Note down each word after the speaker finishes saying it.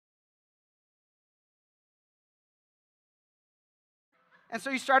And so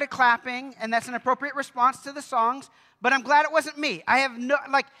you started clapping, and that's an appropriate response to the songs. But I'm glad it wasn't me. I have no,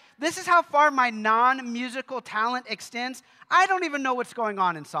 this is how far my non-musical talent extends. I don't even know what's going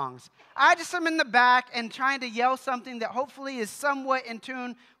on in songs. I just am in the back and trying to yell something that hopefully is somewhat in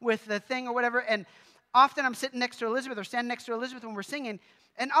tune with the thing or whatever. And often I'm sitting next to Elizabeth or standing next to Elizabeth when we're singing,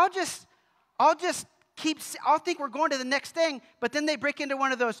 and I'll think we're going to the next thing, but then they break into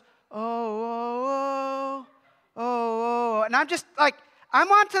one of those, oh, oh, oh, oh, oh. And I'm just like,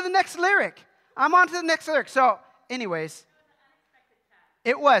 I'm on to the next lyric. So anyways,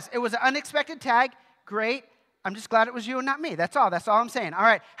 it was an unexpected tag. Great. I'm just glad it was you and not me. That's all I'm saying. All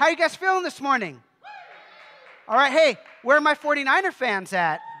right. How you guys feeling this morning? All right. Hey, where are my 49er fans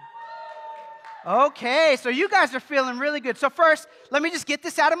at? Okay. So you guys are feeling really good. So first, let me just get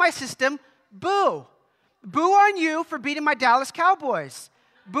this out of my system. Boo. Boo on you for beating my Dallas Cowboys.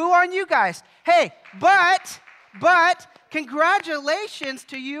 Boo on you guys. Hey, but congratulations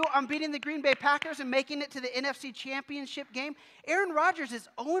to you on beating the Green Bay Packers and making it to the NFC Championship game. Aaron Rodgers is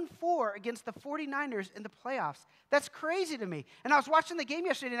 0-4 against the 49ers in the playoffs. That's crazy to me. And I was watching the game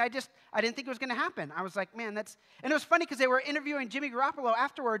yesterday, and I didn't think it was going to happen. I was like, man, and it was funny because they were interviewing Jimmy Garoppolo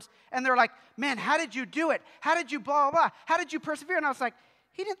afterwards, and they're like, man, how did you do it? How did you blah, blah, blah? How did you persevere? And I was like,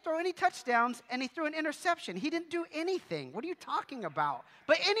 he didn't throw any touchdowns, and he threw an interception. He didn't do anything. What are you talking about?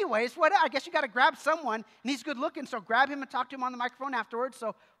 But anyways, I guess you got to grab someone, and he's good looking, so grab him and talk to him on the microphone afterwards,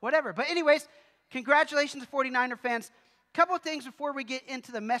 so whatever. But anyways, congratulations, 49er fans. Couple of things before we get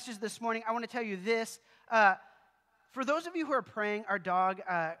into the message this morning. I want to tell you this. For those of you who are praying, our dog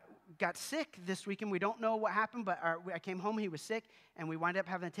got sick this weekend. We don't know what happened, but I came home, he was sick, and we wound up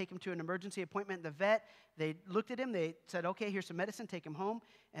having to take him to an emergency appointment at the vet. They looked at him, they said, okay, here's some medicine, take him home,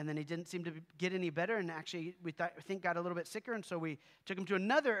 and then he didn't seem to get any better, and actually, I think got a little bit sicker, and so we took him to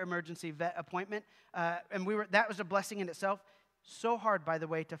another emergency vet appointment, and that was a blessing in itself. So hard, by the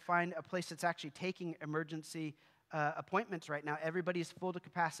way, to find a place that's actually taking emergency appointments right now. Everybody's full to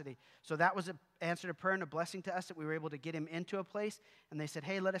capacity. So that was an answer to prayer and a blessing to us that we were able to get him into a place. And they said,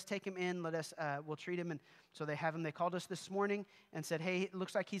 hey, let us take him in. We'll treat him. And so they have him. They called us this morning and said, hey, it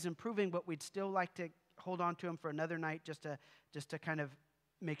looks like he's improving, but we'd still like to hold on to him for another night just to kind of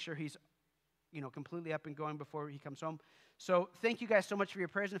make sure he's, completely up and going before he comes home. So thank you guys so much for your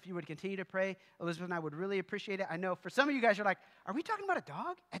prayers. And if you would continue to pray, Elizabeth and I would really appreciate it. I know for some of you guys, you're like, are we talking about a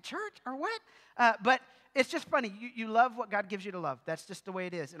dog at church or what? But it's just funny. You love what God gives you to love. That's just the way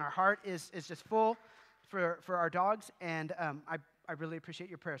it is. And our heart is just full for our dogs. And I really appreciate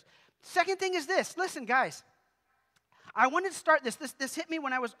your prayers. Second thing is this. Listen, guys. I wanted to start this. This hit me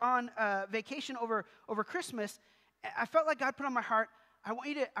when I was on vacation over Christmas. I felt like God put on my heart, I want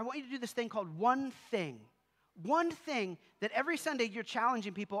you to do this thing called one thing. One thing that every Sunday you're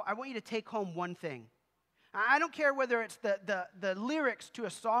challenging people, I want you to take home one thing. I don't care whether it's the lyrics to a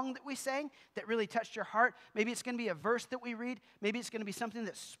song that we sang that really touched your heart. Maybe it's going to be a verse that we read. Maybe it's going to be something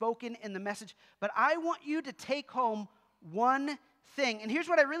that's spoken in the message. But I want you to take home one thing. And here's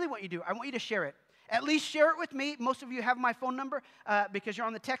what I really want you to do. I want you to share it. At least share it with me. Most of you have my phone number because you're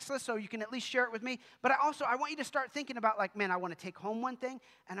on the text list, so you can at least share it with me. But I want you to start thinking about, man, I want to take home one thing,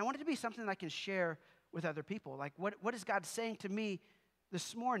 and I want it to be something that I can share with other people. Like, what is God saying to me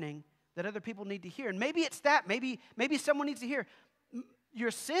this morning that other people need to hear? And maybe it's that. Maybe someone needs to hear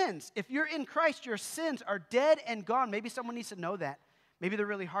your sins. If you're in Christ, your sins are dead and gone. Maybe someone needs to know that. Maybe they're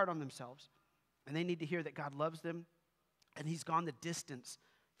really hard on themselves, and they need to hear that God loves them, and He's gone the distance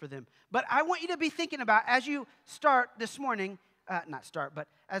for them. But I want you to be thinking about, as you start this morning, but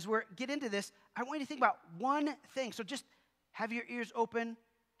as we get into this, I want you to think about one thing. So just have your ears open,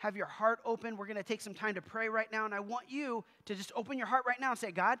 have your heart open. We're going to take some time to pray right now, and I want you to just open your heart right now and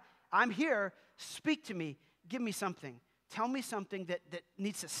say, God, I'm here. Speak to me. Give me something. Tell me something that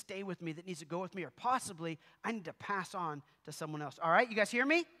needs to stay with me, that needs to go with me, or possibly I need to pass on to someone else. All right, you guys hear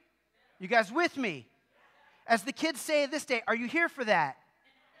me? You guys with me? As the kids say this day, are you here for that?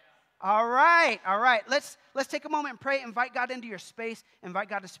 All right. Let's take a moment and pray. Invite God into your space. Invite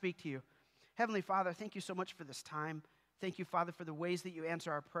God to speak to you. Heavenly Father, thank you so much for this time. Thank you, Father, for the ways that you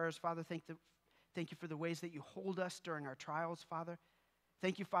answer our prayers, Father. Thank you for the ways that you hold us during our trials, Father.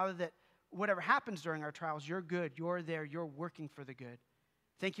 Thank you, Father, that whatever happens during our trials, you're good. You're there. You're working for the good.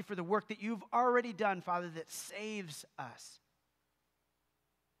 Thank you for the work that you've already done, Father, that saves us.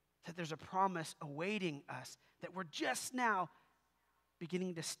 That there's a promise awaiting us that we're just now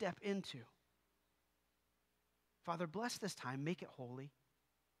beginning to step into. Father, bless this time. Make it holy.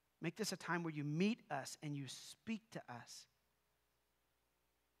 Make this a time where you meet us and you speak to us.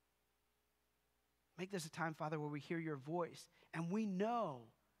 Make this a time, Father, where we hear your voice and we know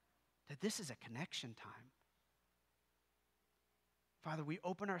that this is a connection time. Father, we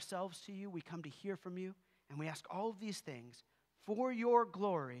open ourselves to you. We come to hear from you. And we ask all of these things for your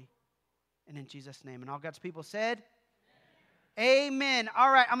glory and in Jesus' name. And all God's people said, Amen. All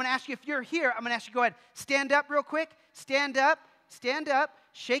right, I'm going to ask you, if you're here, I'm going to ask you, go ahead, stand up real quick. Stand up,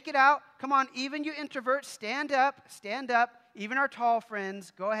 shake it out. Come on, even you introverts, stand up. Even our tall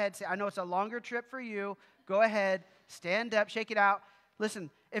friends, go ahead. I know it's a longer trip for you. Go ahead, stand up, shake it out. Listen,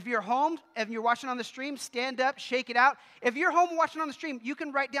 if you're home, if you're watching on the stream, stand up, shake it out. If you're home watching on the stream, you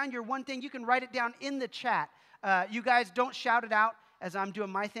can write down your one thing. You can write it down in the chat. You guys don't shout it out as I'm doing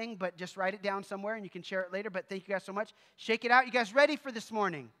my thing, but just write it down somewhere and you can share it later. But thank you guys so much. Shake it out. You guys ready for this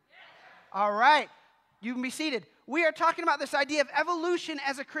morning? Yes. All right. You can be seated. We are talking about this idea of evolution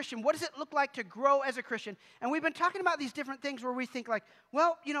as a Christian. What does it look like to grow as a Christian? And we've been talking about these different things where we think like,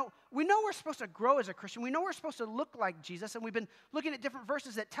 well, you know, we know we're supposed to grow as a Christian. We know we're supposed to look like Jesus. And we've been looking at different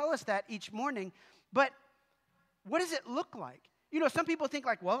verses that tell us that each morning. But what does it look like? You know, some people think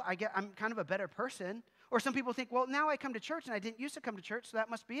like, well, I'm kind of a better person. Or some people think, well, now I come to church and I didn't used to come to church, so that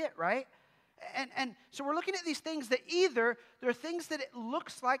must be it, right? And so we're looking at these things that either they're things that it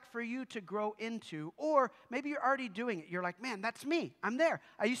looks like for you to grow into, or maybe you're already doing it. You're like, man, that's me. I'm there.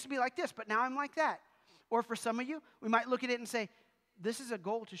 I used to be like this, but now I'm like that. Or for some of you, we might look at it and say, this is a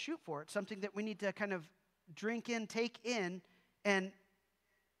goal to shoot for. It's something that we need to kind of drink in, take in, and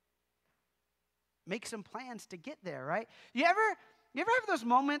make some plans to get there, right? You ever have those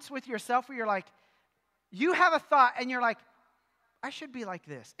moments with yourself where you're like, you have a thought and you're like, I should be like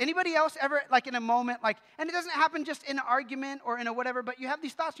this. Anybody else ever, like in a moment, like, and it doesn't happen just in an argument or in a whatever, but you have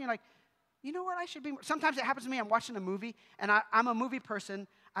these thoughts and you're like, you know what, I should be more. Sometimes it happens to me. I'm watching a movie and I'm a movie person.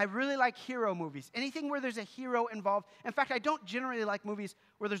 I really like hero movies. Anything where there's a hero involved. In fact, I don't generally like movies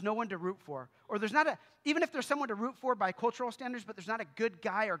where there's no one to root for. Or there's not even if there's someone to root for by cultural standards, but there's not a good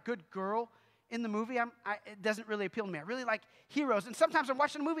guy or good girl in the movie, it doesn't really appeal to me. I really like heroes. And sometimes I'm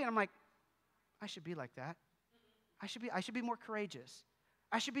watching a movie and I'm like, I should be like that. I should be more courageous.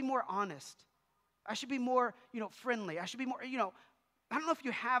 I should be more honest. I should be more, friendly. I should be more, I don't know if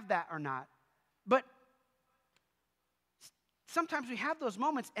you have that or not, but sometimes we have those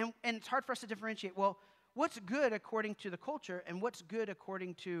moments and it's hard for us to differentiate, well, what's good according to the culture and what's good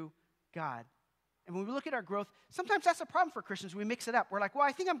according to God? And when we look at our growth, sometimes that's a problem for Christians. We mix it up. We're like, well,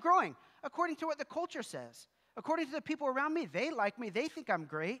 I think I'm growing according to what the culture says. According to the people around me, they like me. They think I'm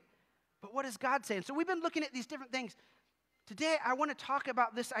great. But what does God say? And so we've been looking at these different things. Today, I want to talk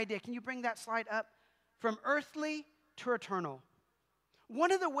about this idea. Can you bring that slide up? From earthly to eternal.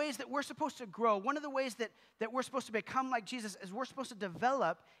 One of the ways that we're supposed to grow, one of the ways that we're supposed to become like Jesus is we're supposed to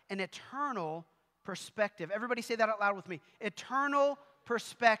develop an eternal perspective. Everybody say that out loud with me. Eternal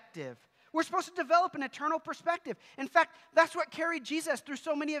perspective. We're supposed to develop an eternal perspective. In fact, that's what carried Jesus through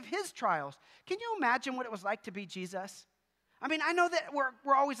so many of his trials. Can you imagine what it was like to be Jesus? I mean, I know that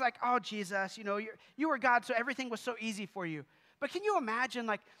we're always like, oh, Jesus, you were God, so everything was so easy for you. But can you imagine,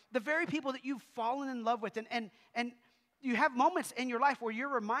 like, the very people that you've fallen in love with, and you have moments in your life where you're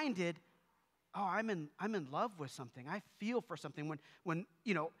reminded, oh, I'm in love with something. I feel for something. When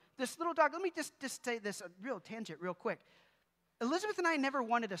this little dog, let me just say this, a real tangent real quick. Elizabeth and I never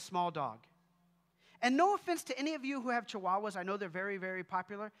wanted a small dog. And no offense to any of you who have Chihuahuas. I know they're very, very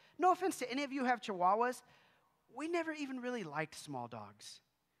popular. No offense to any of you who have Chihuahuas. We never even really liked small dogs.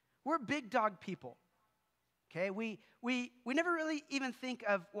 We're big dog people, okay? We never really even think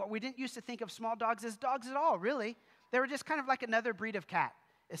of, we didn't used to think of small dogs as dogs at all, really. They were just kind of like another breed of cat,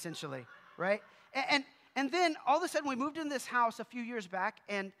 essentially, right? And then all of a sudden we moved into this house a few years back,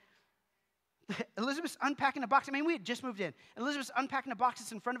 and Elizabeth's unpacking a box. I mean, we had just moved in. Elizabeth's unpacking a box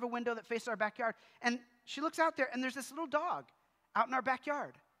that's in front of a window that faces our backyard, and she looks out there, and there's this little dog out in our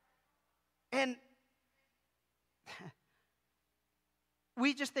backyard. And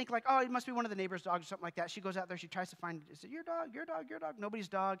we just think like, oh, it must be one of the neighbor's dogs or something like that. She goes out there. She tries to find, is it your dog, your dog, your dog? Nobody's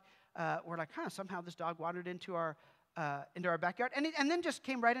dog. We're like, somehow this dog wandered into our backyard and then just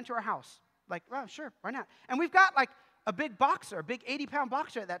came right into our house. Like, well, sure, why not? And we've got like a big boxer, a big 80-pound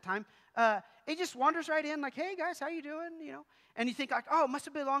boxer at that time. He just wanders right in like, hey, guys, how you doing? And you think like, oh, it must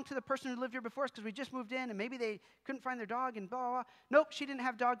have belonged to the person who lived here before us because we just moved in and maybe they couldn't find their dog and blah, blah, blah. Nope, she didn't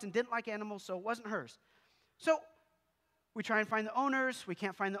have dogs and didn't like animals, so it wasn't hers. So we try and find the owners. We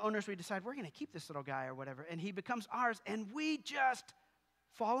can't find the owners. We decide we're going to keep this little guy or whatever. And he becomes ours, and we just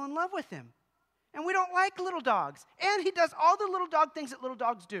fall in love with him. And we don't like little dogs. And he does all the little dog things that little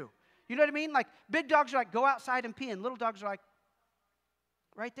dogs do. You know what I mean? Like big dogs are like, go outside and pee, and little dogs are like,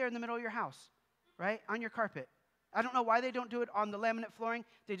 right there in the middle of your house, right? On your carpet. I don't know why they don't do it on the laminate flooring.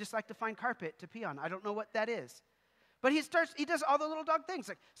 They just like to find carpet to pee on. I don't know what that is. But he does all the little dog things.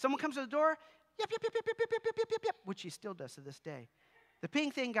 Like someone comes to the door, yep, yep, yep, yep, yep, yep, yep, yep, yep, yep, which he still does to this day. The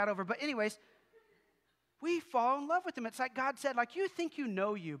peeing thing got over. But anyways, we fall in love with him. It's like God said, like, you think you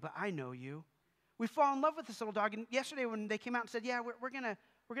know you, but I know you. We fall in love with this little dog. And yesterday when they came out and said, yeah, we're gonna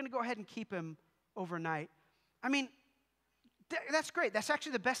go ahead and keep him overnight. I mean, that's great. That's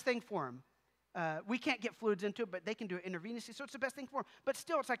actually the best thing for him. We can't get fluids into it, but they can do it intravenously, so it's the best thing for him. But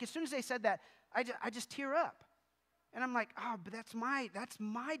still, it's like as soon as they said that, I just tear up. And I'm like, oh, but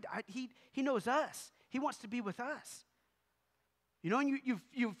he knows us. He wants to be with us. You know, and you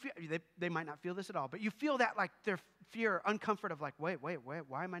feel, they might not feel this at all, but you feel that like their fear, uncomfort of like, wait,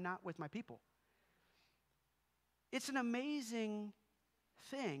 why am I not with my people? It's an amazing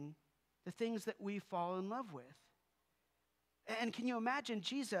thing, the things that we fall in love with. And can you imagine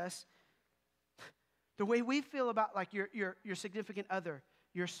Jesus, the way we feel about like your significant other,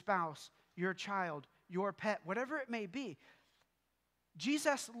 your spouse, your child, your pet, whatever it may be,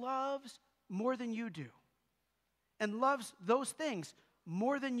 Jesus loves more than you do and loves those things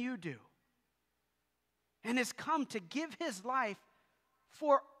more than you do and has come to give his life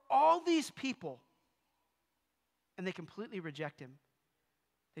for all these people, and they completely reject him.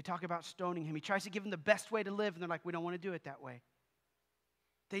 They talk about stoning him. He tries to give them the best way to live, and they're like, we don't want to do it that way.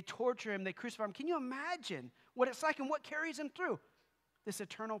 They torture him. They crucify him. Can you imagine what it's like and what carries him through? This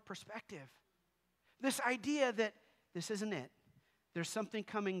eternal perspective. This idea that this isn't it. There's something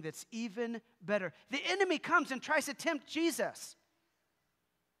coming that's even better. The enemy comes and tries to tempt Jesus.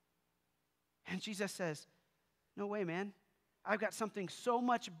 And Jesus says, no way, man. I've got something so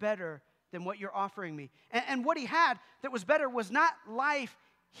much better than what you're offering me. And what he had that was better was not life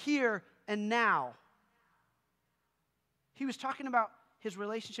here and now. He was talking about his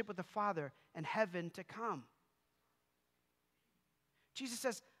relationship with the Father and heaven to come. Jesus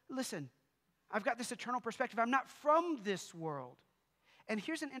says, listen, I've got this eternal perspective. I'm not from this world. And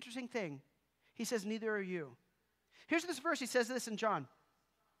here's an interesting thing. He says, neither are you. Here's this verse. He says this in John.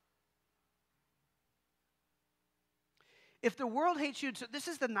 If the world hates you, so this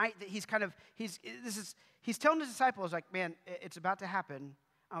is the night that he's telling his disciples, like, man, it's about to happen.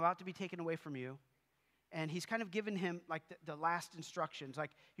 I'm about to be taken away from you. And he's kind of given him like the last instructions.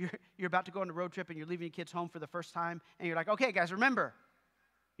 Like you're about to go on a road trip and you're leaving your kids home for the first time. And you're like, okay, guys, remember,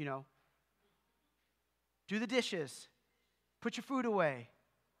 do the dishes. Put your food away.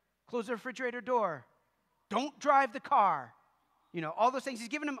 Close the refrigerator door. Don't drive the car. All those things. He's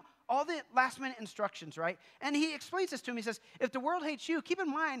given him all the last minute instructions, right? And he explains this to him. He says, if the world hates you, keep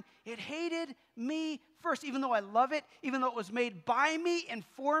in mind, it hated me first. Even though I love it, even though it was made by me and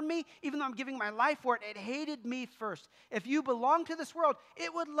for me, even though I'm giving my life for it, it hated me first. If you belong to this world,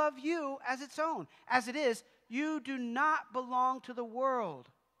 it would love you as its own. As it is, you do not belong to the world,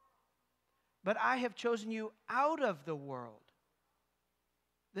 but I have chosen you out of the world.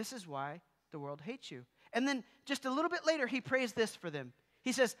 This is why the world hates you. And then just a little bit later, he prays this for them.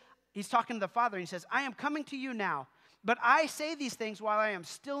 He says, he's talking to the Father, and he says, I am coming to you now, but I say these things while I am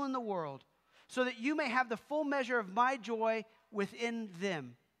still in the world, so that you may have the full measure of my joy within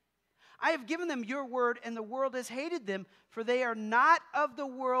them. I have given them your word, and the world has hated them, for they are not of the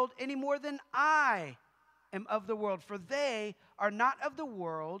world any more than I am of the world. For they are not of the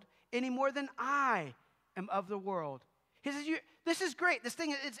world any more than I am of the world. He says, this is great. This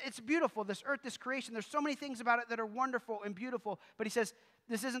thing, it's beautiful. This earth, this creation, there's so many things about it that are wonderful and beautiful. But he says,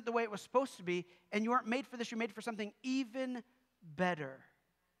 this isn't the way it was supposed to be. And you aren't made for this. You're made for something even better.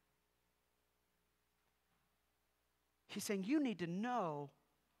 He's saying, you need to know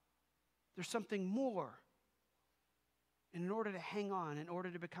there's something more. And in order to hang on, in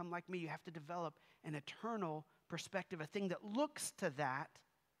order to become like me, you have to develop an eternal perspective, a thing that looks to that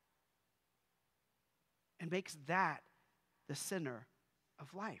and makes that the center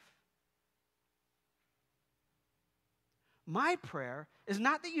of life. My prayer is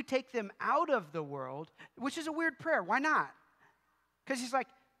not that you take them out of the world, which is a weird prayer. Why not? Because he's like,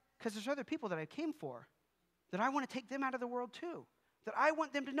 because there's other people that I came for, that I want to take them out of the world too, that I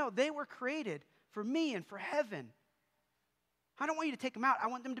want them to know they were created for me and for heaven. I don't want you to take them out. I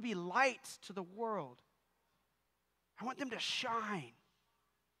want them to be lights to the world. I want them to shine.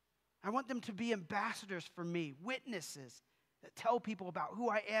 I want them to be ambassadors for me, witnesses that tell people about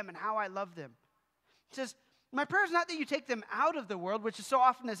who I am and how I love them. He says, my prayer is not that you take them out of the world, which is so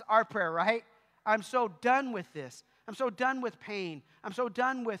often is our prayer, right? I'm so done with this. I'm so done with pain. I'm so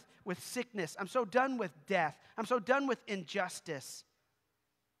done with sickness. I'm so done with death. I'm so done with injustice.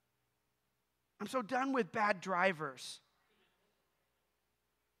 I'm so done with bad drivers.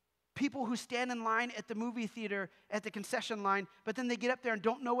 People who stand in line at the movie theater, at the concession line, but then they get up there and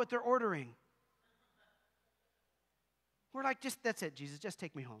don't know what they're ordering. We're like, that's it, Jesus, just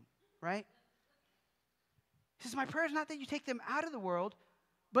take me home, right? He says, my prayer is not that you take them out of the world,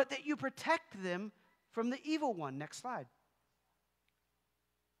 but that you protect them from the evil one. Next slide.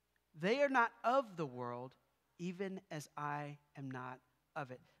 They are not of the world, even as I am not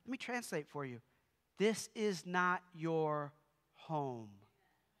of it. Let me translate for you. This is not your home.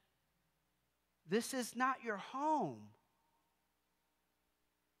 This is not your home.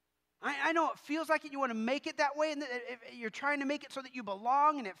 I know it feels like it. You want to make it that way, and you're trying to make it so that you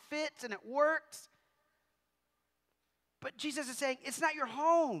belong, and it fits, and it works. But Jesus is saying, it's not your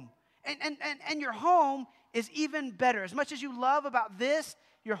home. And your home is even better. As much as you love about this,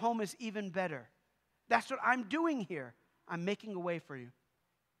 your home is even better. That's what I'm doing here. I'm making a way for you.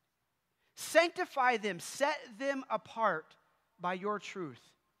 Sanctify them, set them apart by your truth.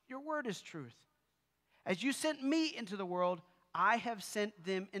 Your word is truth. As you sent me into the world, I have sent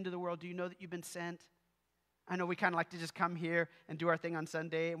them into the world. Do you know that you've been sent? I know we kind of like to just come here and do our thing on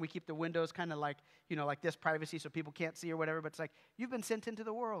Sunday, and we keep the windows kind of like, like this, privacy, so people can't see or whatever, but it's like, you've been sent into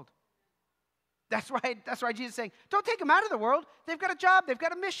the world. That's why Jesus is saying, don't take them out of the world. They've got a job. They've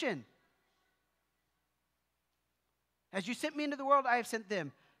got a mission. As you sent me into the world, I have sent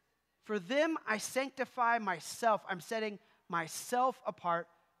them. For them, I sanctify myself. I'm setting myself apart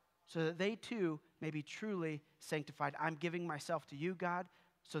so that they too may be truly sanctified. I'm giving myself to you, God,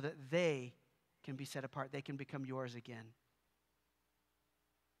 so that they can be set apart. They can become yours again.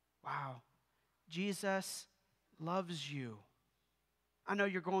 Wow. Jesus loves you. I know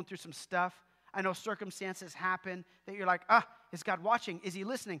you're going through some stuff. I know circumstances happen that you're like, is God watching? Is he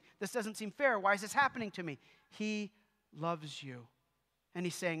listening? This doesn't seem fair. Why is this happening to me? He loves you. And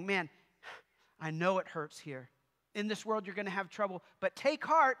he's saying, man, I know it hurts here. In this world, you're going to have trouble. But take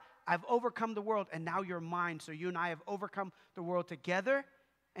heart, I've overcome the world, and now you're mine. So you and I have overcome the world together,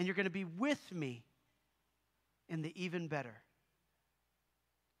 and you're going to be with me in the even better.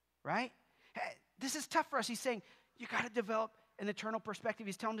 Right? This is tough for us. He's saying, you got to develop an eternal perspective.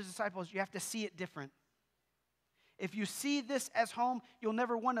 He's telling his disciples, you have to see it different. If you see this as home, you'll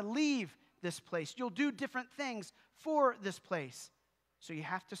never want to leave this place. You'll do different things for this place. So you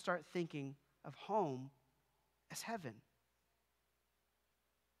have to start thinking of home as heaven.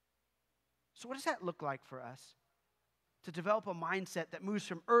 So what does that look like for us? To develop a mindset that moves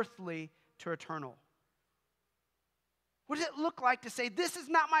from earthly to eternal. What does it look like to say, this is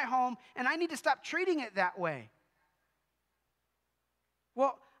not my home, and I need to stop treating it that way?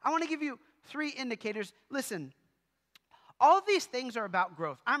 Well, I want to give you 3 indicators. Listen, all of these things are about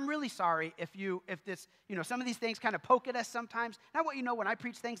growth. I'm really sorry if some of these things kind of poke at us sometimes. And I want you to know when I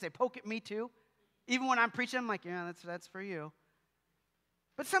preach things, they poke at me too. Even when I'm preaching, I'm like, yeah, that's for you.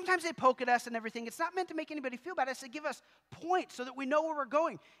 But sometimes they poke at us and everything. It's not meant to make anybody feel bad. It's to give us points so that we know where we're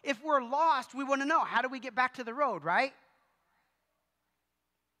going. If we're lost, we want to know, how do we get back to the road, right?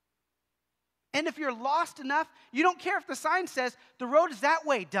 And if you're lost enough, you don't care if the sign says, the road is that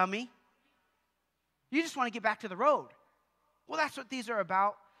way, dummy. You just want to get back to the road. Well, that's what these are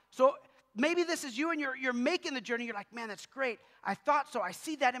about. So maybe this is you and you're making the journey. You're like, man, that's great. I thought so. I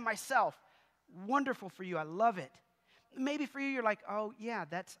see that in myself. Wonderful for you. I love it. Maybe for you, you're like, oh, yeah,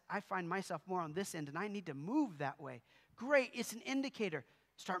 I find myself more on this end, and I need to move that way. Great. It's an indicator.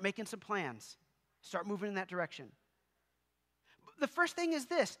 Start making some plans. Start moving in that direction. The first thing is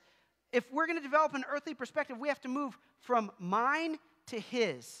this. If we're going to develop an earthly perspective, we have to move from mine to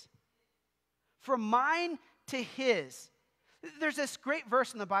his. From mine to his. There's this great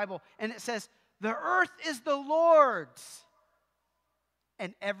verse in the Bible, and it says, the earth is the Lord's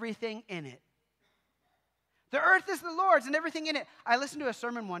and everything in it. The earth is the Lord's and everything in it. I listened to a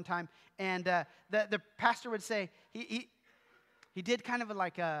sermon one time, and the pastor would say, he did kind of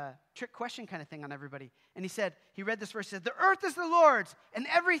like a trick question kind of thing on everybody. And he read this verse, he said, the earth is the Lord's and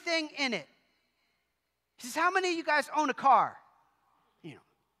everything in it. He says, how many of you guys own a car?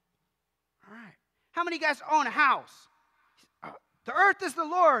 All right. How many of you guys own a house? The earth is the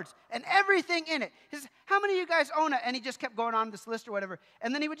Lord's and everything in it. He says, how many of you guys own it? And he just kept going on this list or whatever.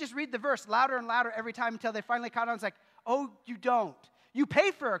 And then he would just read the verse louder and louder every time until they finally caught on. It's like, oh, you don't. You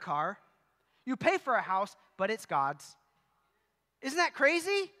pay for a car. You pay for a house, but it's God's. Isn't that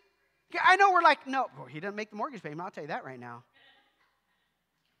crazy? I know we're like, no, well, he doesn't make the mortgage payment. I'll tell you that right now.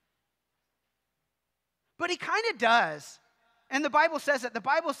 But he kind of does. And the Bible says that. The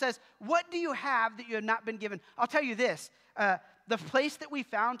Bible says, what do you have that you have not been given? I'll tell you this. The place that we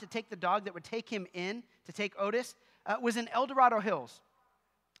found to take the dog that would take him in, to take Otis, was in El Dorado Hills.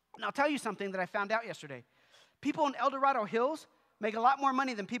 And I'll tell you something that I found out yesterday. People in El Dorado Hills make a lot more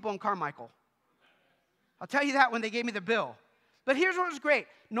money than people in Carmichael. I'll tell you that when they gave me the bill. But here's what was great.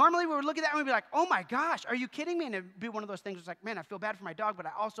 Normally we would look at that and we'd be like, oh my gosh, are you kidding me? And it'd be one of those things where it's like, man, I feel bad for my dog, but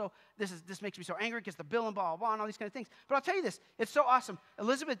I also, this makes me so angry because the bill and blah, blah, blah, and all these kind of things. But I'll tell you this, it's so awesome.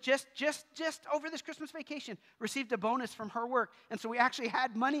 Elizabeth just over this Christmas vacation received a bonus from her work. And so we actually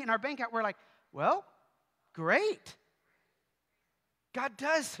had money in our bank account. We're like, well, great. God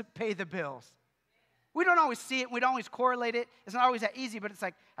does pay the bills. We don't always see it. We don't always correlate it. It's not always that easy, but it's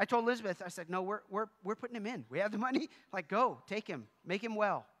like, I told Elizabeth, I said, no, we're putting him in. We have the money. Like, go, take him, make him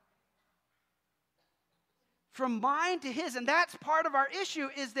well. From mine to his, and that's part of our issue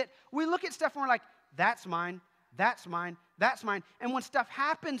is that we look at stuff and we're like, that's mine, that's mine, that's mine. And when stuff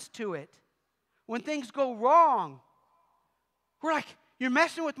happens to it, when things go wrong, we're like, you're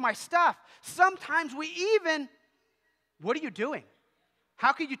messing with my stuff. Sometimes we even, what are you doing?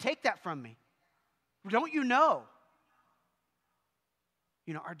 How could you take that from me? Don't you know?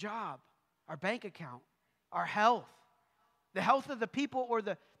 You know, our job, our bank account, our health, the health of the people or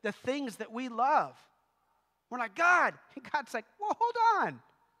the things that we love. We're like, God. And God's like, well, hold on.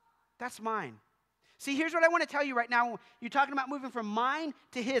 That's mine. See, here's what I want to tell you right now. You're talking about moving from mine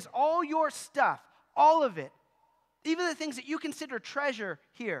to his. All your stuff, all of it, even the things that you consider treasure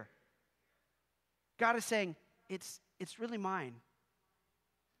here. God is saying, it's really mine.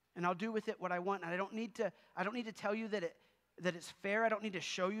 And I'll do with it what I want. And I don't need to tell you that it's fair. I don't need to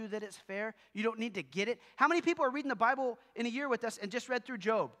show you that it's fair. You don't need to get it. How many people are reading the Bible in a year with us and just read through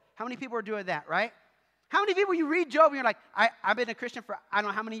Job? How many people are doing that, right? How many people you read Job and you're like, I've been a Christian for I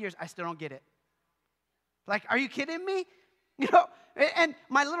don't know how many years. I still don't get it. Like, are you kidding me? You know, and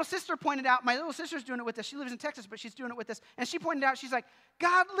my little sister pointed out, my little sister's doing it with us. She lives in Texas, but she's doing it with us. And she pointed out, she's like,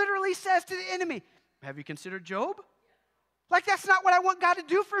 God literally says to the enemy, have you considered Job? Like, that's not what I want God to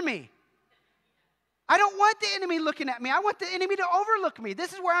do for me. I don't want the enemy looking at me. I want the enemy to overlook me.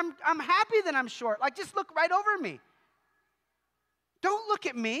 This is where I'm happy that I'm short. Like, just look right over me. Don't look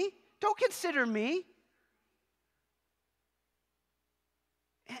at me. Don't consider me.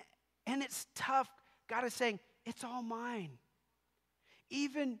 And it's tough. God is saying, it's all mine.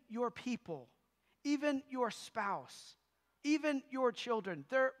 Even your people, even your spouse, even your children,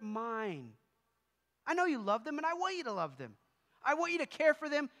 they're mine. I know you love them, and I want you to love them. I want you to care for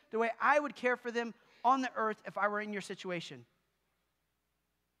them the way I would care for them on the earth if I were in your situation.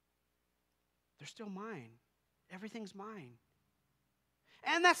 They're still mine. Everything's mine.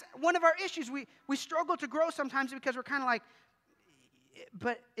 And that's one of our issues. We struggle to grow sometimes because we're kind of like,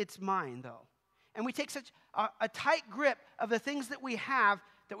 but it's mine, though. And we take such a tight grip of the things that we have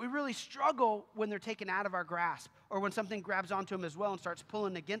that we really struggle when they're taken out of our grasp or when something grabs onto them as well and starts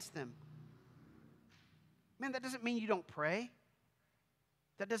pulling against them. Man, that doesn't mean you don't pray.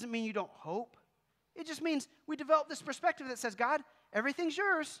 That doesn't mean you don't hope. It just means we develop this perspective that says, God, everything's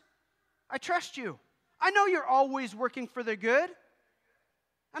yours. I trust you. I know you're always working for the good,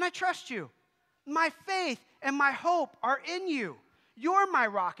 and I trust you. My faith and my hope are in you. You're my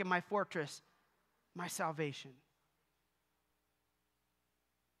rock and my fortress, my salvation.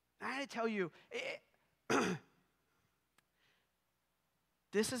 I had to tell you,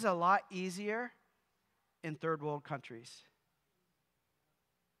 this is a lot easier in third world countries.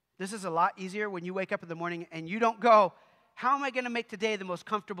 This is a lot easier when you wake up in the morning and you don't go, how am I going to make today the most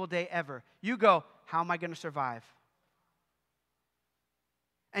comfortable day ever? You go, how am I going to survive?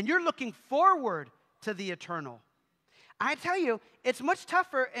 And you're looking forward to the eternal. I tell you, it's much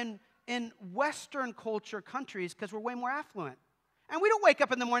tougher in Western culture countries because we're way more affluent. And we don't wake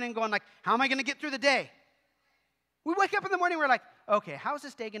up in the morning going like, how am I going to get through the day? We wake up in the morning, we're like, okay, how is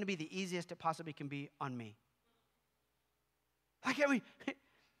this day going to be the easiest it possibly can be on me? Like, I mean,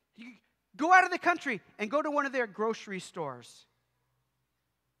 you go out of the country and go to one of their grocery stores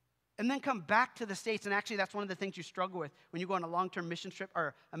and then come back to the States. And actually, that's one of the things you struggle with when you go on a long-term mission trip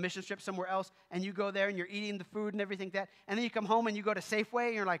or a mission trip somewhere else and you go there and you're eating the food and everything like that. And then you come home and you go to Safeway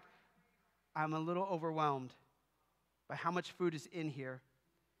and you're like, I'm a little overwhelmed by how much food is in here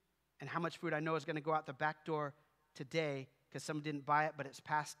and how much food I know is going to go out the back door today because someone didn't buy it, but it's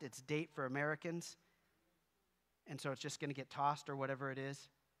past its date for Americans. And so it's just going to get tossed or whatever it is.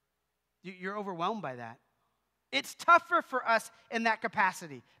 You're overwhelmed by that. It's tougher for us in that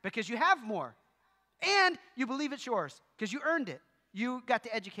capacity because you have more. And you believe it's yours because you earned it. You got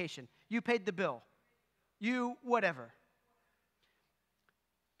the education. You paid the bill. You whatever.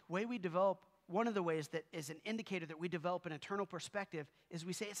 The way we develop, one of the ways that is an indicator that we develop an eternal perspective is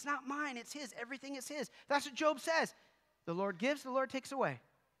we say, it's not mine, it's his. Everything is his. That's what Job says. The Lord gives, the Lord takes away.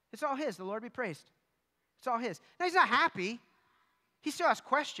 It's all his. The Lord be praised. It's all his. Now, he's not happy. He still has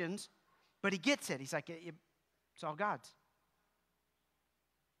questions, but he gets it. He's like, it's all God's.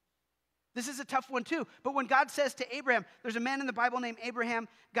 This is a tough one too. But when God says to Abraham, there's a man in the Bible named Abraham.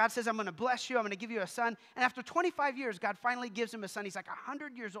 God says, I'm going to bless you. I'm going to give you a son. And after 25 years, God finally gives him a son. He's like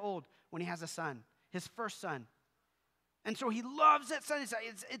 100 years old when he has a son, his first son. And so he loves that son.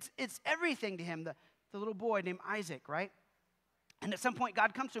 It's everything to him, the little boy named Isaac, right? And at some point,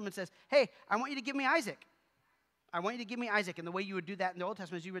 God comes to him and says, hey, I want you to give me Isaac. I want you to give me Isaac. And the way you would do that in the Old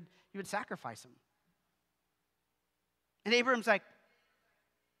Testament is you would sacrifice him. And Abraham's like,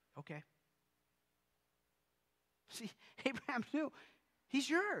 okay. See, Abraham knew, he's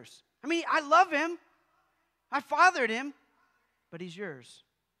yours. I mean, I love him. I fathered him, but he's yours.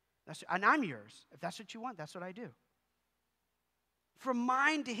 And I'm yours. If that's what you want, that's what I do. From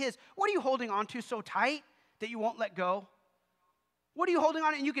mine to his. What are you holding on to so tight that you won't let go? What are you holding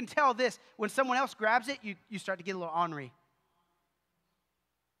on to? And you can tell this. When someone else grabs it, you start to get a little ornery.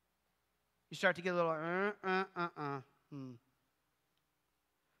 You start to get a little,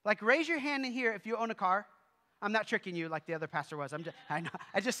 Like, raise your hand in here if you own a car. I'm not tricking you like the other pastor was. I know.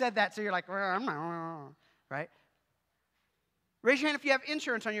 I just said that, so you're like, right? Raise your hand if you have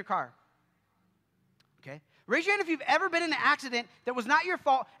insurance on your car. Okay? Raise your hand if you've ever been in an accident that was not your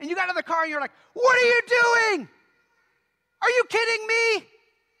fault, and you got out of the car and you're like, what are you doing? Are you kidding me?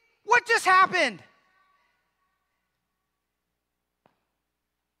 What just happened?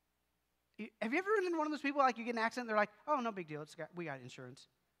 Have you ever been one of those people, like you get in an accident, they're like, oh, no big deal, we got insurance.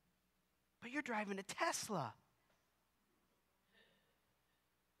 But you're driving a Tesla.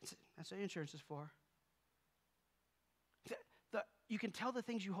 That's what insurance is for. You can tell the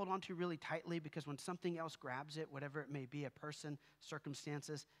things you hold on to really tightly because when something else grabs it, whatever it may be, a person,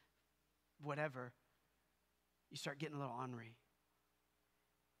 circumstances, whatever, you start getting a little ornery.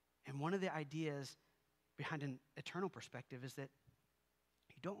 And one of the ideas behind an eternal perspective is that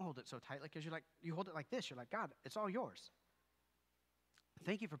you don't hold it so tightly because you hold it like this. You're like, God, it's all yours.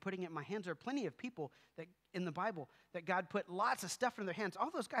 Thank you for putting it in my hands. There are plenty of people that in the Bible that God put lots of stuff in their hands.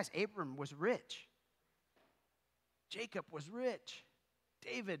 All those guys, Abram was rich. Jacob was rich.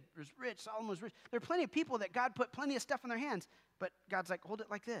 David was rich. Solomon was rich. There are plenty of people that God put plenty of stuff in their hands, but God's like, hold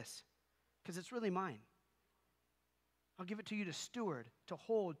it like this because it's really mine. I'll give it to you to steward, to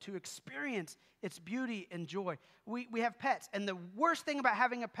hold, to experience its beauty and joy. We have pets, and the worst thing about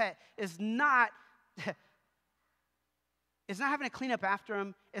having a pet is not having to clean up after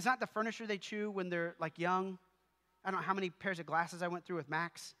them. It's not the furniture they chew when they're like young. I don't know how many pairs of glasses I went through with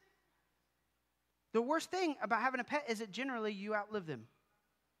Max. The worst thing about having a pet is that generally you outlive them.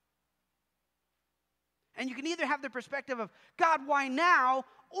 And you can either have the perspective of, God, why now?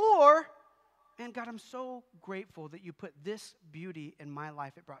 Or, man, God, I'm so grateful that you put this beauty in my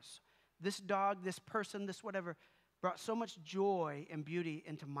life. It brought this dog, this person, this whatever, brought so much joy and beauty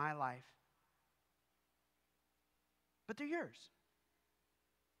into my life. But they're yours.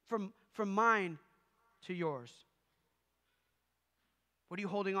 From mine to yours. What are you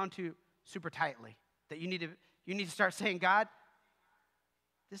holding on to super tightly that you need to start saying, God,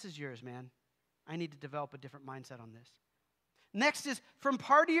 this is yours, man. I need to develop a different mindset on this. Next is from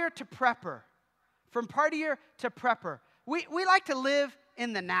partier to prepper. From partier to prepper. We like to live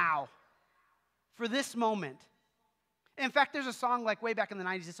in the now for this moment. In fact, there's a song like way back in the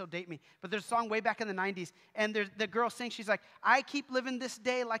 90s, this will date me, but there's a song way back in the 90s, and the girl sings, she's like, I keep living this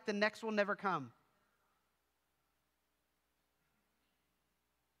day like the next will never come.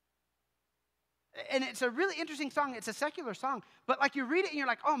 And it's a really interesting song. It's a secular song, but like you read it and you're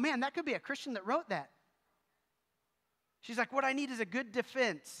like, oh man, that could be a Christian that wrote that. She's like, what I need is a good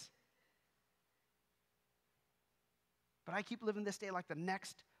defense. But I keep living this day like the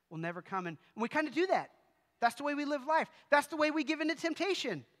next will never come. And we kind of do that. That's the way we live life. That's the way we give into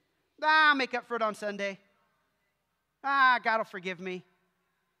temptation. I'll make up for it on Sunday. God will forgive me.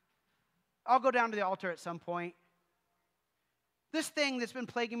 I'll go down to the altar at some point. This thing that's been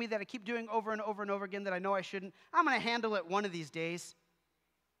plaguing me that I keep doing over and over and over again that I know I shouldn't, I'm going to handle it one of these days.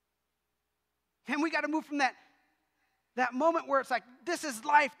 And we got to move from that moment where it's like, this is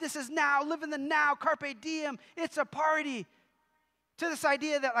life, this is now, live in the now, carpe diem, it's a party, to this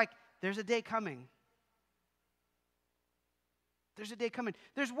idea that like, there's a day coming. There's a day coming.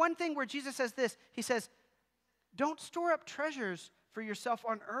 There's one thing where Jesus says this. He says, don't store up treasures for yourself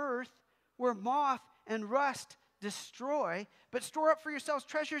on earth where moth and rust destroy, but store up for yourselves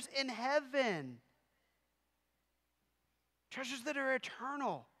treasures in heaven. Treasures that are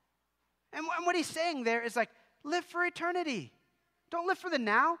eternal. And what he's saying there is like, live for eternity. Don't live for the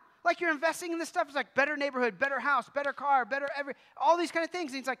now. Like you're investing in this stuff. It's like better neighborhood, better house, better car, better all these kind of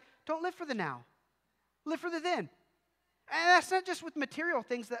things. And he's like, don't live for the now. Live for the then. And that's not just with material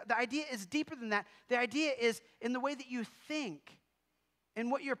things. The idea is deeper than that. The idea is in the way that you think.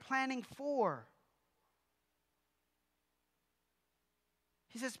 and what you're planning for.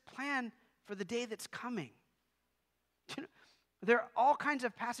 He says, plan for the day that's coming. There are all kinds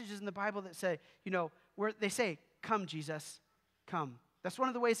of passages in the Bible that say, where they say, come, Jesus, come. That's one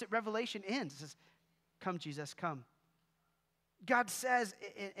of the ways that Revelation ends. It says, come, Jesus, come. God says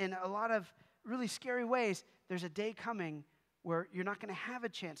in a lot of really scary ways, there's a day coming where you're not going to have a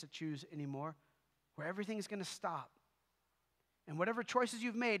chance to choose anymore, where everything is going to stop. And whatever choices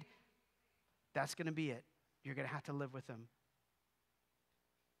you've made, that's going to be it. You're going to have to live with them.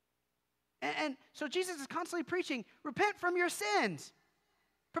 And so Jesus is constantly preaching, repent from your sins.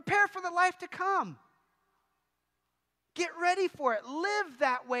 Prepare for the life to come. Get ready for it. Live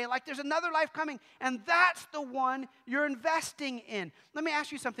that way like there's another life coming, and that's the one you're investing in. Let me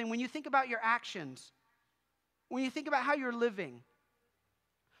ask you something. When you think about your actions, when you think about how you're living,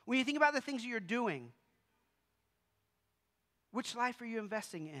 when you think about the things that you're doing, which life are you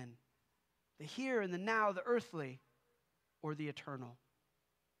investing in? The here and the now, the earthly, or the eternal?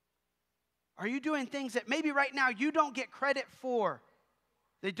 Are you doing things that maybe right now you don't get credit for?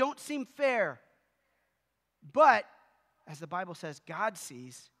 They don't seem fair. But, as the Bible says, God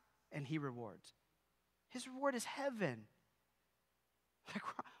sees and He rewards. His reward is heaven.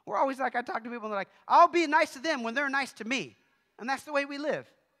 We're always like, I talk to people and they're like, I'll be nice to them when they're nice to me. And that's the way we live.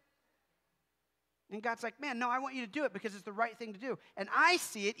 And God's like, man, no, I want you to do it because it's the right thing to do. And I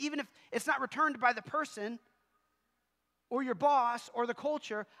see it, even if it's not returned by the person or your boss or the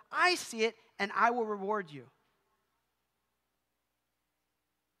culture, I see it and I will reward you.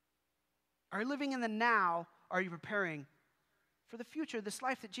 Are you living in the now? Are you preparing for the future, this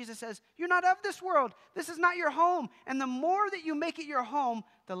life that Jesus says, you're not of this world. This is not your home. And the more that you make it your home,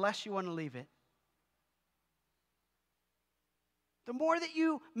 the less you want to leave it. The more that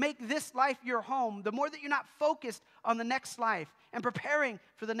you make this life your home, the more that you're not focused on the next life and preparing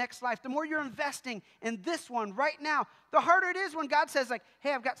for the next life, the more you're investing in this one right now, the harder it is when God says, like,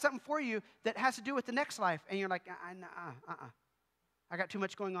 hey, I've got something for you that has to do with the next life. And you're like, I got too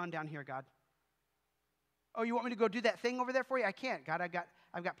much going on down here, God. Oh, you want me to go do that thing over there for you? I can't, God.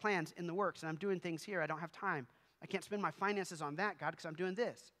 I've got plans in the works, and I'm doing things here. I don't have time. I can't spend my finances on that, God, because I'm doing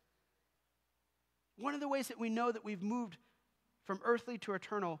this. One of the ways that we know that we've moved from earthly to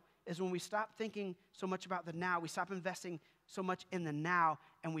eternal is when we stop thinking so much about the now. We stop investing so much in the now,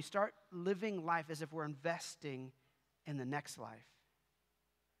 and we start living life as if we're investing in the next life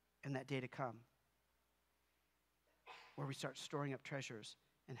and that day to come, where we start storing up treasures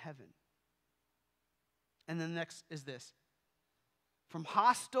in heaven. And then the next is this: from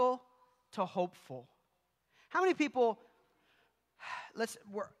hostile to hopeful. How many people,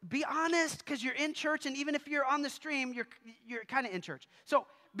 be honest, because you're in church, and even if you're on the stream, you're kind of in church. So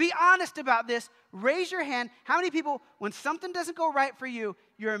be honest about this. Raise your hand. How many people, when something doesn't go right for you,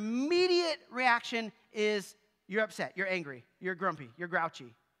 your immediate reaction is you're upset, you're angry, you're grumpy, you're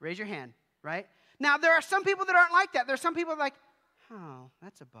grouchy? Raise your hand, right? Now, there are some people that aren't like that. There's some people like, oh,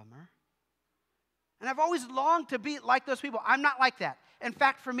 that's a bummer. And I've always longed to be like those people. I'm not like that. In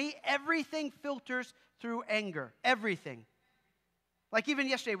fact, for me, everything filters through anger. Everything. Like even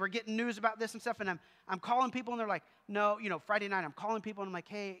yesterday, we're getting news about this and stuff, and I'm calling people, and they're like, no, Friday night, I'm calling people, and I'm like,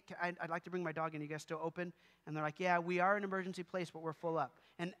 hey, I'd like to bring my dog in. You guys still open? And they're like, yeah, we are an emergency place, but we're full up.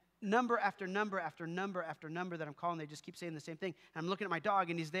 And number after number after number after number that I'm calling, they just keep saying the same thing. And I'm looking at my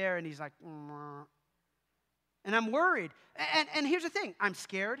dog, and he's there, and he's like, and I'm worried. And here's the thing. I'm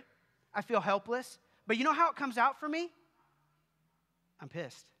scared. I feel helpless. But you know how it comes out for me? I'm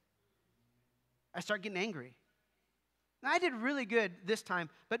pissed. I start getting angry. Now, I did really good this time,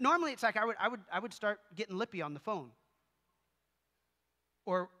 but normally it's like I would start getting lippy on the phone.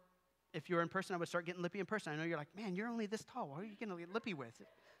 Or if you're in person, I would start getting lippy in person. I know you're like, man, you're only this tall. What are you going to get lippy with?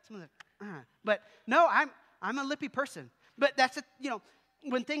 But no, I'm a lippy person. But that's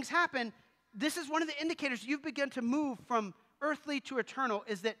when things happen, this is one of the indicators you've begun to move from earthly to eternal.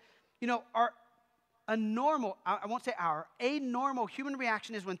 Is that a normal human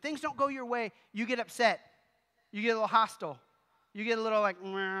reaction is when things don't go your way, you get upset. You get a little hostile. You get a little like,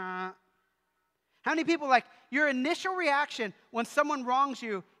 Mwah. How many people, like, your initial reaction when someone wrongs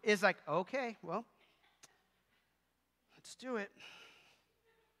you is like, okay, well, let's do it.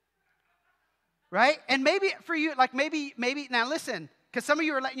 Right? And maybe for you, like maybe, now listen, because some of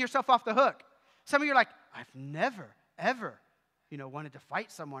you are letting yourself off the hook. Some of you are like, I've never, ever, wanted to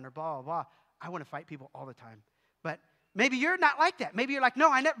fight someone or blah, blah, blah. I want to fight people all the time. But maybe you're not like that. Maybe you're like,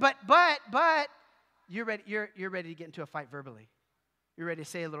 no, I never, but you're ready to get into a fight verbally. You're ready to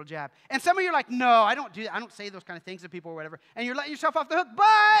say a little jab. And some of you are like, no, I don't do that. I don't say those kind of things to people or whatever. And you're letting yourself off the hook,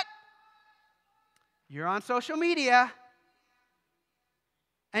 but you're on social media.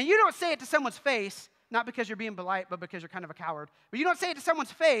 And you don't say it to someone's face, not because you're being polite, but because you're kind of a coward. But you don't say it to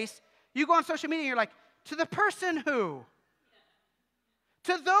someone's face. You go on social media and you're like, to the person who?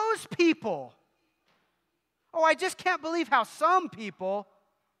 To those people. Oh, I just can't believe how some people.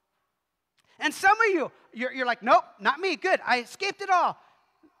 And some of you, you're like, nope, not me. Good, I escaped it all.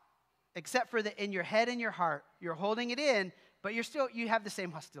 Except for that in your head and your heart, you're holding it in, but you have the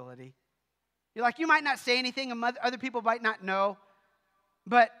same hostility. You're like, you might not say anything, and other people might not know,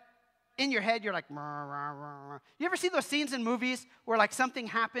 but in your head, you're like, rah, rah, rah, rah. You ever see those scenes in movies where like something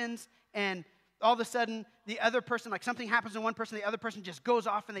happens and all of a sudden the other person, like something happens to one person, the other person just goes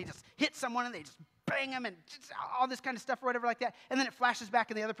off and they just hit someone and they just bang them and just all this kind of stuff or whatever like that. And then it flashes back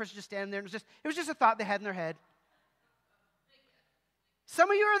and the other person just standing there. And it was just a thought they had in their head. Some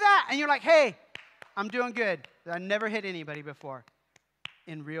of you are that, and you're like, hey, I'm doing good. I never hit anybody before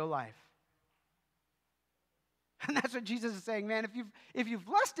in real life. And that's what Jesus is saying, man. If you've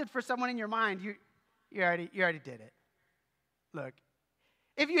lusted for someone in your mind, you already did it. Look,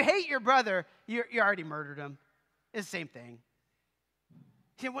 if you hate your brother, you already murdered him. It's the same thing.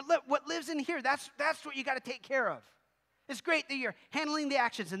 See, what lives in here, that's what you got to take care of. It's great that you're handling the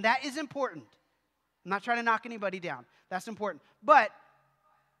actions, and that is important. I'm not trying to knock anybody down. That's important. But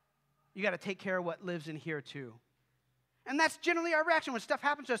you got to take care of what lives in here too. And that's generally our reaction. When stuff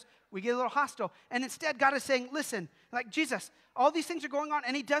happens to us, we get a little hostile. And instead, God is saying, listen, like Jesus, all these things are going on,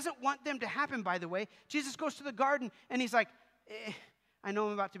 and he doesn't want them to happen, by the way. Jesus goes to the garden, and he's like, I know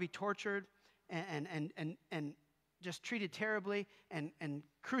I'm about to be tortured and just treated terribly and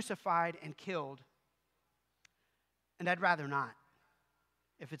crucified and killed. And I'd rather not,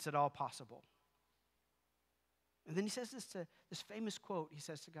 if it's at all possible. And then he says this famous quote. He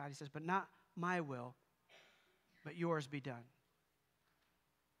says to God, he says, but not my will, but yours be done.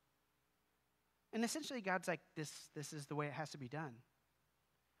 And essentially, God's like, this is the way it has to be done.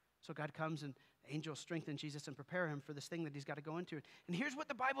 So God comes and the angels strengthen Jesus and prepare him for this thing that he's got to go into. And here's what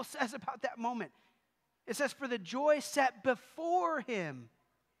the Bible says about that moment. It says, for the joy set before him,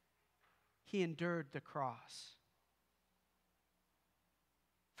 he endured the cross.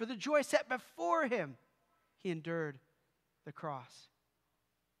 For the joy set before him, he endured the cross.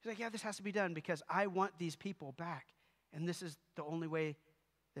 He's like, yeah, this has to be done because I want these people back. And this is the only way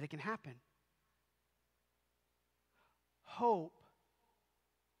that it can happen. Hope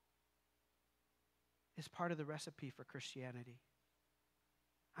is part of the recipe for Christianity.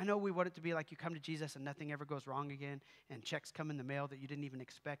 I know we want it to be like you come to Jesus and nothing ever goes wrong again, and checks come in the mail that you didn't even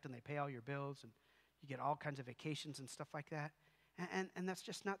expect, and they pay all your bills, and you get all kinds of vacations and stuff like that. And that's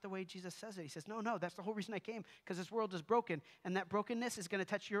just not the way Jesus says it. He says, no, that's the whole reason I came, because this world is broken, and that brokenness is going to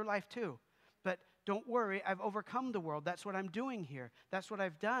touch your life too. But don't worry, I've overcome the world. That's what I'm doing here. That's what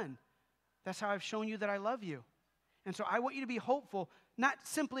I've done. That's how I've shown you that I love you. And so I want you to be hopeful, not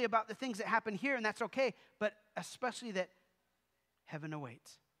simply about the things that happen here, and that's okay, but especially that heaven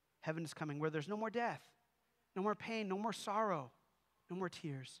awaits. Heaven is coming where there's no more death, no more pain, no more sorrow, no more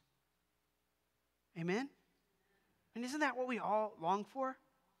tears. Amen? And isn't that what we all long for?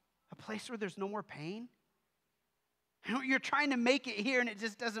 A place where there's no more pain? You're trying to make it here and it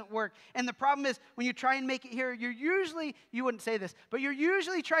just doesn't work. And the problem is when you try and make it here, you wouldn't say this, but you're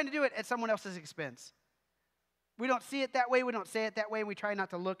usually trying to do it at someone else's expense. We don't see it that way, we don't say it that way, and we try not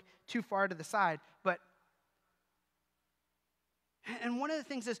to look too far to the side. And one of the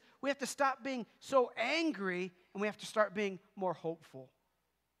things is we have to stop being so angry and we have to start being more hopeful.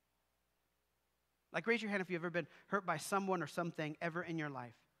 Like, raise your hand if you've ever been hurt by someone or something ever in your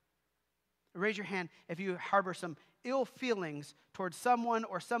life. Raise your hand if you harbor some ill feelings towards someone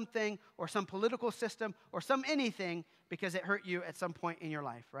or something or some political system or some anything because it hurt you at some point in your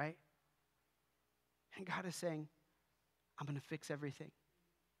life, right? And God is saying, I'm going to fix everything.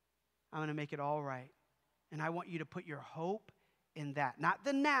 I'm going to make it all right. And I want you to put your hope in that. Not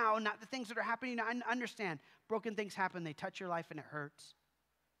the now, not the things that are happening now. I understand broken things happen, they touch your life and it hurts.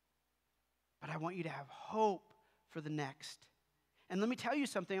 But I want you to have hope for the next. And let me tell you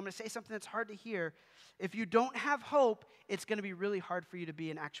something. I'm going to say something that's hard to hear. If you don't have hope, it's going to be really hard for you to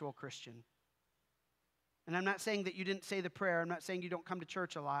be an actual Christian. And I'm not saying that you didn't say the prayer. I'm not saying you don't come to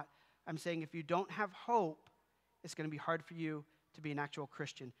church a lot. I'm saying if you don't have hope, it's going to be hard for you to be an actual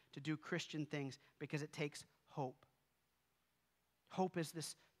Christian, to do Christian things, because it takes hope. Hope is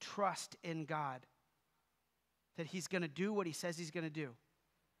this trust in God that he's going to do what he says he's going to do.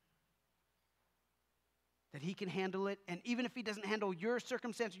 That he can handle it, and even if he doesn't handle your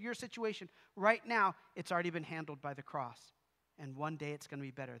circumstance, your situation right now, it's already been handled by the cross. And one day it's going to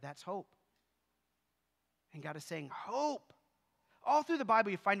be better. That's hope. And God is saying, hope. All through the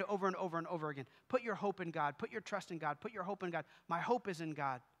Bible, you find it over and over and over again. Put your hope in God. Put your trust in God. Put your hope in God. My hope is in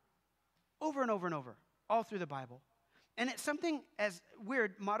God. Over and over and over, all through the Bible. And it's something as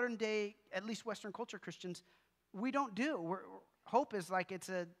weird, modern day, at least Western culture Christians, we don't do. Hope is like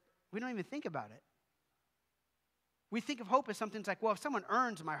we don't even think about it. We think of hope as something that's like, well, if someone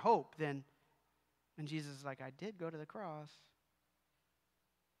earns my hope, then, and Jesus is like, I did go to the cross.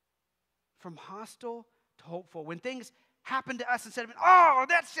 From hostile to hopeful. When things happen to us, instead of, oh,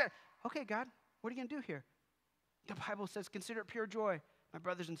 that's it. Okay, God, what are you going to do here? The Bible says, consider it pure joy, my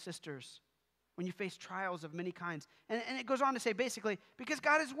brothers and sisters, when you face trials of many kinds. And it goes on to say, basically, because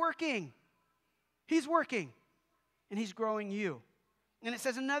God is working. He's working. And he's growing you. And it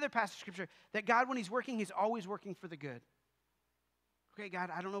says in another passage of Scripture that God, when he's working, he's always working for the good. Okay, God,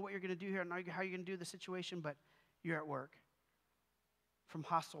 I don't know what you're going to do here. I don't know how you're going to do the situation, but you're at work. From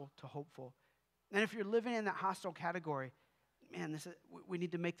hostile to hopeful. And if you're living in that hostile category, man, we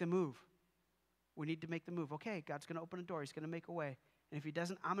need to make the move. We need to make the move. Okay, God's going to open a door. He's going to make a way. And if he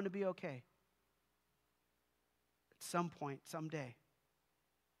doesn't, I'm going to be okay. At some point, someday.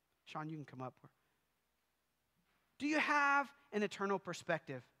 Sean, you can come up. Do you have an eternal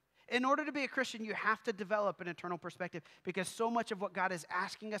perspective? In order to be a Christian, you have to develop an eternal perspective because so much of what God is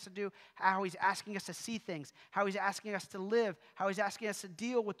asking us to do, how he's asking us to see things, how he's asking us to live, how he's asking us to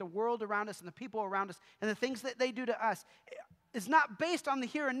deal with the world around us and the people around us and the things that they do to us, is not based on the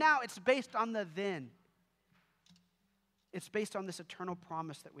here and now. It's based on the then. It's based on this eternal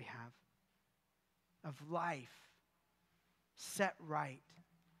promise that we have of life set right.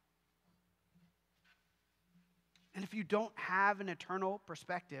 And if you don't have an eternal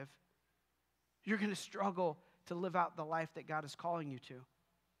perspective, you're going to struggle to live out the life that God is calling you to.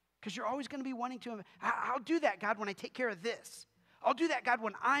 Because you're always going to be wanting to, I'll do that, God, when I take care of this. I'll do that, God,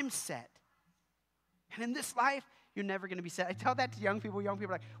 when I'm set. And in this life, you're never going to be set. I tell that to young people. Young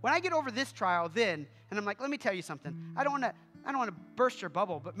people are like, when I get over this trial, then, and I'm like, let me tell you something. I don't want to burst your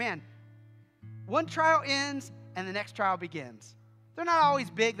bubble, but man, one trial ends and the next trial begins. They're not always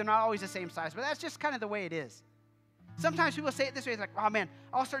big. They're not always the same size, but that's just kind of the way it is. Sometimes people say it this way. It's like, oh, man,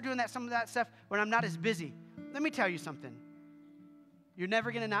 I'll start doing some of that stuff when I'm not as busy. Let me tell you something. You're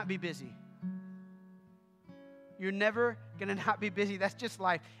never going to not be busy. You're never going to not be busy. That's just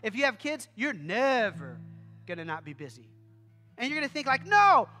life. If you have kids, you're never going to not be busy. And you're going to think like,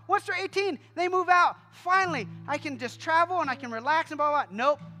 no, once they're 18, they move out. Finally, I can just travel and I can relax and blah, blah, blah.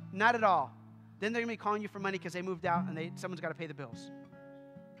 Nope, not at all. Then they're going to be calling you for money because they moved out and someone's got to pay the bills.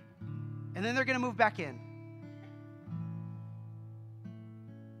 And then they're going to move back in.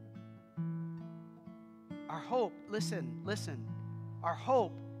 Our hope, listen, our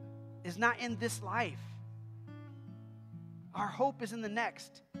hope is not in this life. Our hope is in the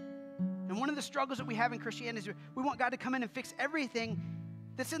next. And one of the struggles that we have in Christianity is we want God to come in and fix everything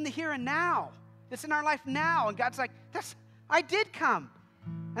that's in the here and now, that's in our life now. And God's like, I did come.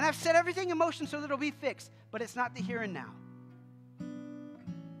 And I've set everything in motion so that it'll be fixed. But it's not the here and now.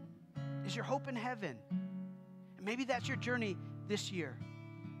 Is your hope in heaven? And maybe that's your journey this year,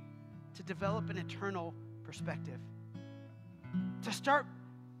 to develop an eternal perspective. To start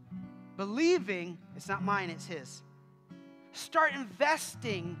believing it's not mine, it's his. Start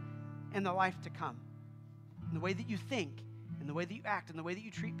investing in the life to come, in the way that you think, in the way that you act, in the way that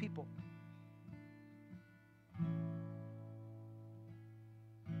you treat people.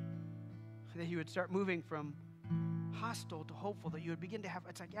 That you would start moving from hostile to hopeful, that you would begin to have,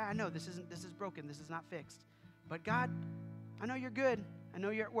 it's like, yeah, I know this is broken, this is not fixed. But God, I know you're good. I know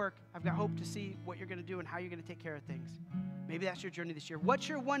you're at work. I've got hope to see what you're going to do and how you're going to take care of things. Maybe that's your journey this year. What's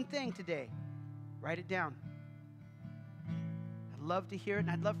your one thing today? Write it down. I'd love to hear it,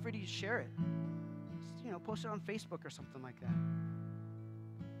 and I'd love for you to share it. Just, post it on Facebook or something like that.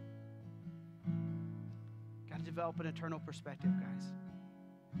 Got to develop an eternal perspective, guys.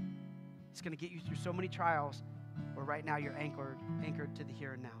 It's going to get you through so many trials where right now you're anchored to the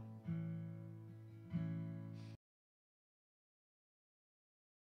here and now.